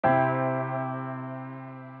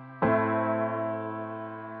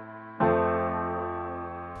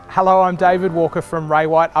Hello, I'm David Walker from Ray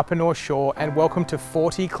White Upper North Shore and welcome to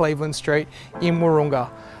 40 Cleveland Street in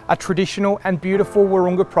Wahroonga, a traditional and beautiful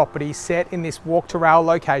Wahroonga property set in this walk to rail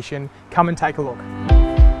location. Come and take a look.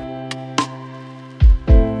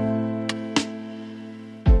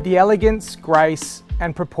 The elegance, grace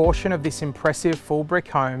and proportion of this impressive full brick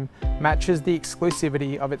home matches the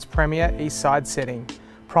exclusivity of its premier east side setting,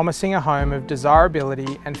 promising a home of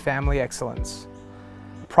desirability and family excellence.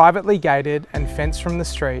 Privately gated and fenced from the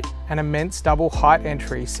street, an immense double height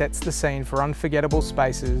entry sets the scene for unforgettable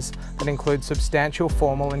spaces that include substantial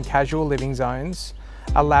formal and casual living zones,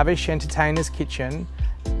 a lavish entertainer's kitchen,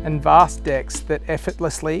 and vast decks that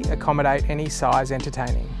effortlessly accommodate any size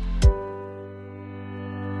entertaining.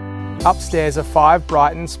 Upstairs are 5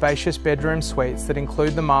 bright and spacious bedroom suites that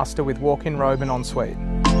include the master with walk-in robe and ensuite.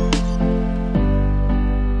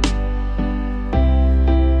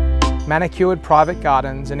 Manicured private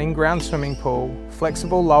gardens, an in-ground swimming pool,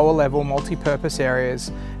 flexible lower level multi-purpose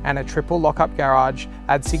areas and a triple lock-up garage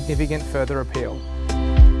add significant further appeal.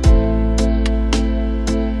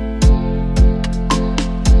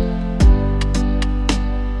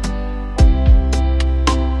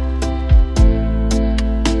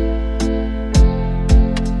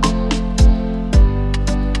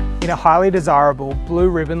 In a highly desirable blue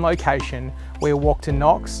ribbon location, we'll walk to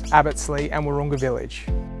Knox, Abbottsley and Wahroonga Village.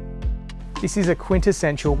 This is a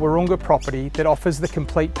quintessential Wahroonga property that offers the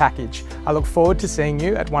complete package. I look forward to seeing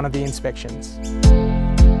you at one of the inspections.